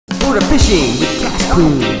Florida fishing with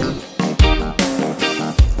KastQueen.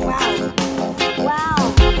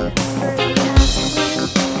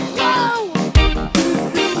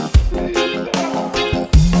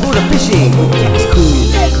 Florida fishing with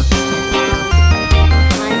KastQueen.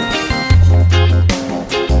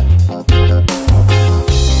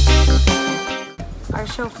 Our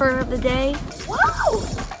chauffeur of the day. Whoa!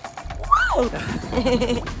 Whoa!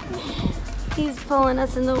 He's pulling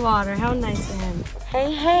us in the water. How nice of him.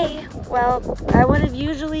 Hey, hey. Well, I would have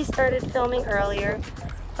usually started filming earlier,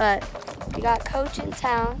 but we got Coach in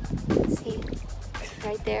town. See,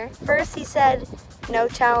 right there. First he said no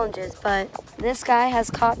challenges, but this guy has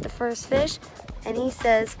caught the first fish, and he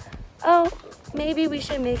says, oh, maybe we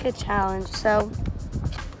should make a challenge. So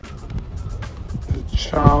the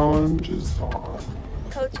challenge is on.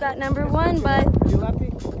 Coach got number 1, but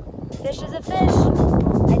fish is a fish.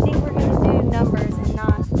 I think we're gonna do numbers and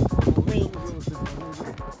not weight.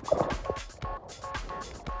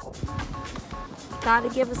 Gotta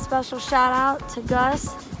give a special shout out to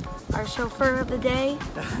Gus, our chauffeur of the day.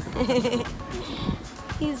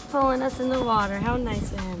 He's pulling us in the water. How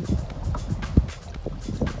nice of him.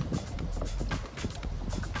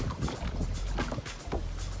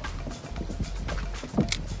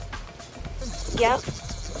 Yep.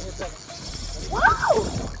 Whoa!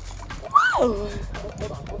 Whoa!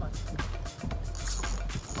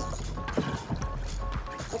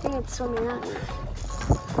 I think it's swimming at me.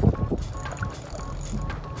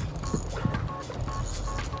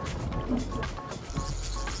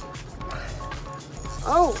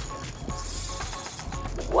 Oh!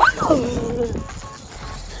 Whoa!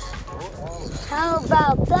 How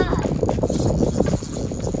about that?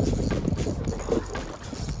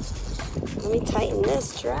 Let me tighten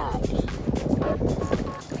this drag.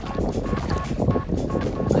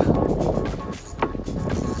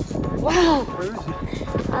 Wow!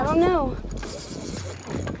 I don't know.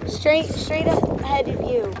 Straight ahead of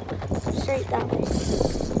you. Straight that way.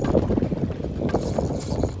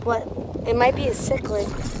 What? It might be a cichlid.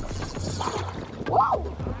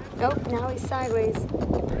 Whoa! Nope, now he's sideways.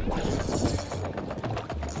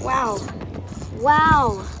 Wow.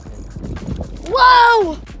 Wow!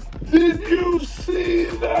 Whoa! Did you see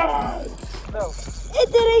that? No.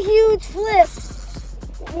 It did a huge flip.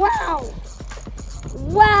 Wow.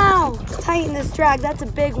 Wow. Tighten this drag. That's a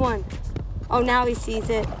big one. Oh, now he sees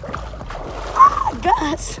it. Ah,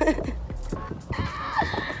 Gus.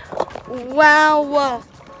 Wow. Wow.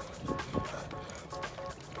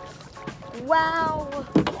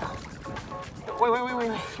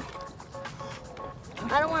 Wait.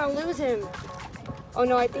 I don't want to lose him. Oh,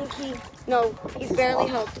 no, I think he's barely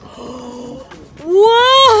hooked.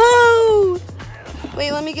 Whoa!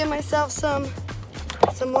 Wait, let me give myself some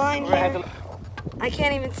line here. I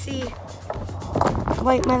can't even see.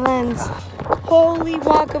 Wipe my lens. Holy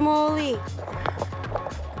guacamole.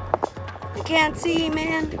 I can't see,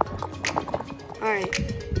 man.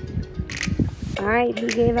 All right, he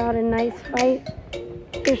gave out a nice fight.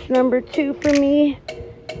 Fish number 2 for me.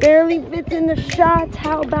 Barely fits in the shots.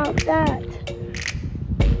 How about that?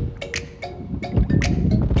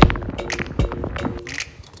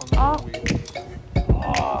 Oh,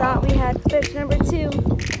 thought we had fish number 2.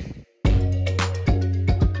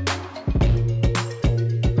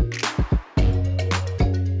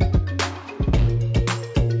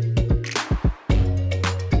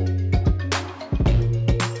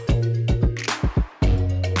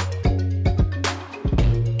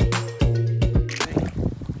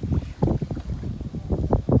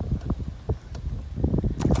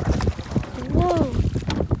 Whoa!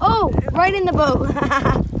 Oh, right in the boat.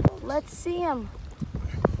 Let's see him.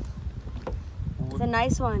 It's a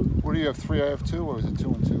nice one. What do you have, 3? I have 2, or is it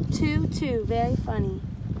 2 and 2? 2. Very funny.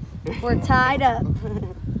 We're tied up.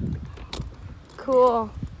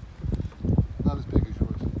 Cool. Not as big as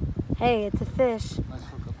yours. Hey, it's a fish. Nice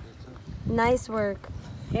hook up there too. Nice work.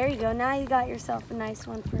 There you go. Now you got yourself a nice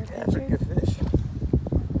one for a picture. Good fish.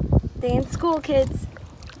 Stay in school, kids.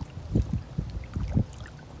 And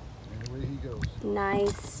away he goes.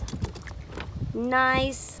 Nice.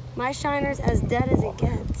 Nice. My shiner's as dead as it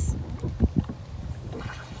gets.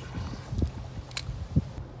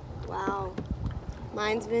 Wow.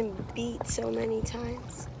 Mine's been beat so many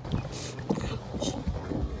times. Ouch.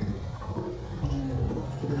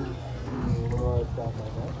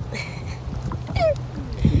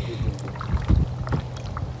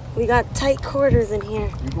 We got tight quarters in here.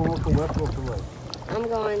 You going off the left or off the right? I'm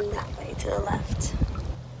going that way to the left.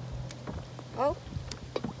 Oh,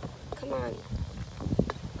 come on.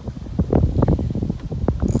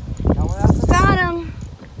 Got him.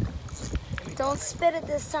 Don't spit it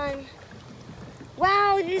this time.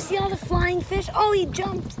 Wow, did you see all the flying fish? Oh, he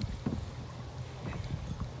jumped.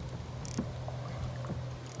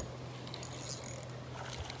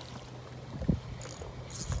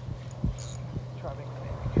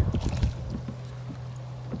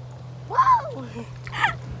 Whoa!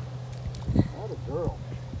 What a girl.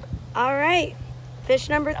 All right, fish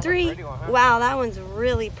number 3. Pretty one, huh? Wow, that one's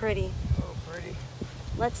really pretty. Oh, pretty.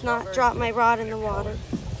 Let's not drop my rod in the water.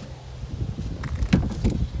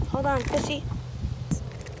 Hold on, fishy.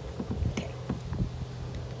 Okay.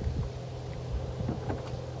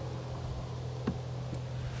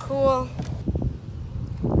 Cool.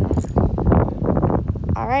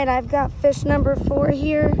 All right, I've got fish number 4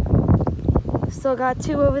 here. Still got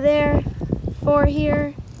 2 over there. 4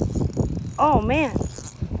 here. Oh, man.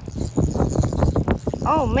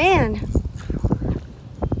 Oh, man.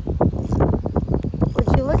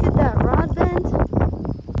 Would you look at that rod bend?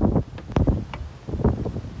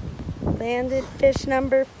 Landed fish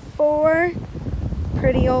number 4.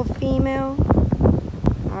 Pretty old female.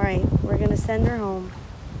 All right, we're gonna send her home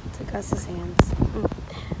to Gus's hands.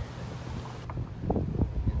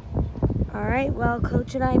 All right, well,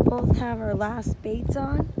 Coach and I both have our last baits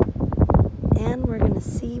on, and we're gonna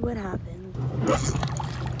see what happens.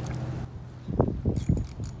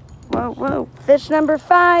 Whoa, whoa, fish number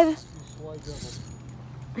 5.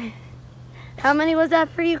 How many was that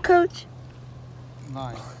for you, Coach?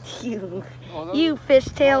 9. You fish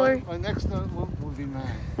Taylor. My next one will be 9.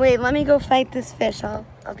 Wait, let me go fight this fish. I'll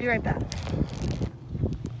be right back.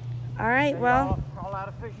 All right, well, All out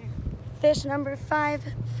of fishies? fish number 5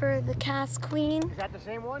 for the KastQueen. Is that the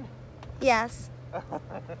same one? Yes.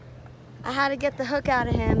 I had to get the hook out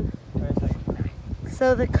of him. Wait a second.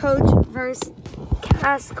 So the Coach versus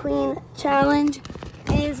KastQueen challenge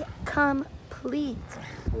is complete.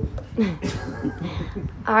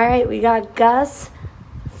 All right, we got Gus.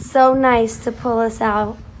 So nice to pull us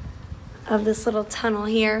out of this little tunnel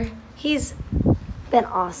here. He's been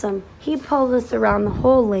awesome. He pulled us around the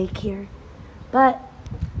whole lake here. But,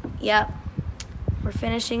 yep, we're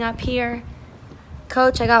finishing up here.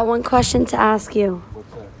 Coach, I got one question to ask you. What's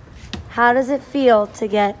that? How does it feel to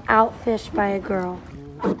get outfished by a girl?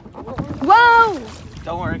 Whoa!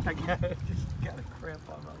 Don't worry, I just got a cramp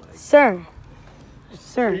on my leg. Sir. Are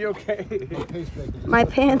Sir. you okay? My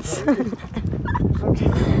pants.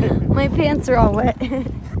 My pants are all wet.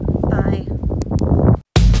 Bye.